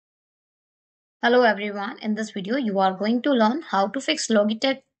Hello everyone, in this video you are going to learn how to fix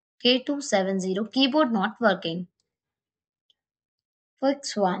Logitech K270 keyboard not working.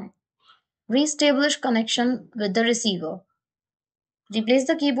 Fix 1. Re-establish connection with the receiver. Replace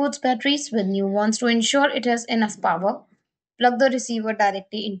the keyboard's batteries with new ones to ensure it has enough power. Plug the receiver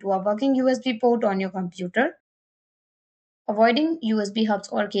directly into a working USB port on your computer. Avoiding USB hubs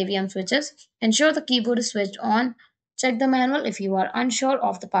or KVM switches. Ensure the keyboard is switched on. Check the manual if you are unsure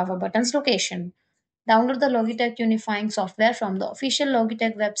of the power button's location. Download the Logitech Unifying software from the official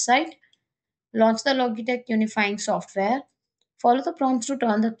Logitech website. Launch the Logitech Unifying software. Follow the prompts to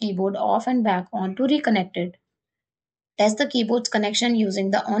turn the keyboard off and back on to reconnect it. Test the keyboard's connection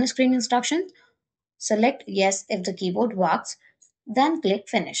using the on screen instructions. Select Yes if the keyboard works, then click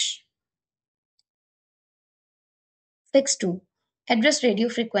Finish. Fix 2. Address radio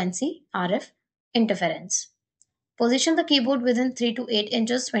frequency RF interference. Position the keyboard within 3 to 8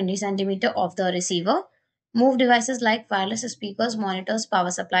 inches 20 cm of the receiver. Move devices like wireless speakers, monitors, power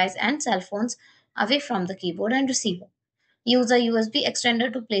supplies, and cell phones away from the keyboard and receiver. Use a USB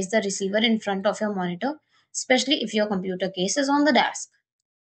extender to place the receiver in front of your monitor, especially if your computer case is on the desk.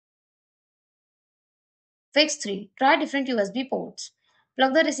 Fix 3. Try different USB ports.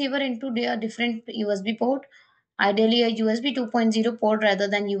 Plug the receiver into a different USB port, ideally a USB 2.0 port rather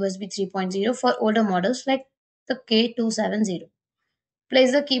than USB 3.0 for older models like the K270.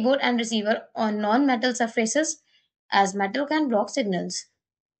 Place the keyboard and receiver on non-metal surfaces as metal can block signals.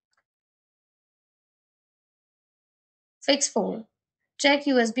 Fix 4. Check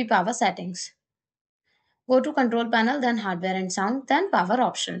USB power settings. Go to control panel, then hardware and sound, then power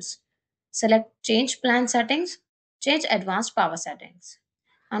options. Select change plan settings, change advanced power settings.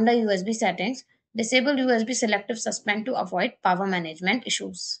 Under USB settings, disable USB selective suspend to avoid power management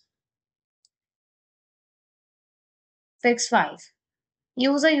issues. Fix 5.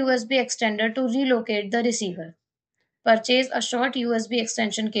 Use a USB extender to relocate the receiver. Purchase a short USB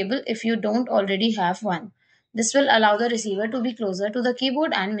extension cable if you don't already have one. This will allow the receiver to be closer to the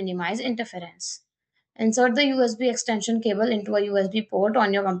keyboard and minimize interference. Insert the USB extension cable into a USB port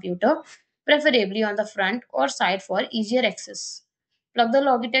on your computer, preferably on the front or side for easier access. Plug the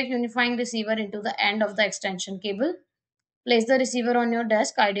Logitech unifying receiver into the end of the extension cable. Place the receiver on your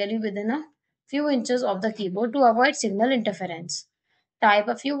desk, ideally within a few inches of the keyboard to avoid signal interference. Type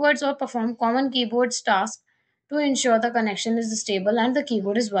a few words or perform common keyboard tasks to ensure the connection is stable and the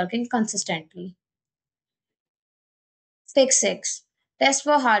keyboard is working consistently. Fix 6. Test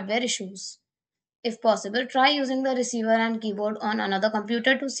for hardware issues. If possible, try using the receiver and keyboard on another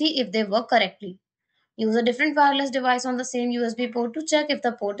computer to see if they work correctly. Use a different wireless device on the same USB port to check if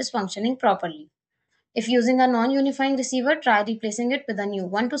the port is functioning properly. If using a non-unifying receiver, try replacing it with a new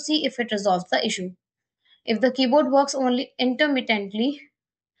one to see if it resolves the issue. If the keyboard works only intermittently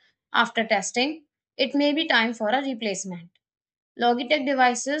after testing, it may be time for a replacement. Logitech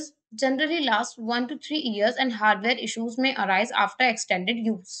devices generally last 1 to 3 years and hardware issues may arise after extended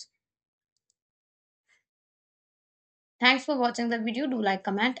use. Thanks for watching the video. Do like,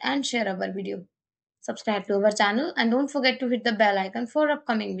 comment and share our video. Subscribe to our channel and don't forget to hit the bell icon for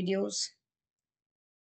upcoming videos.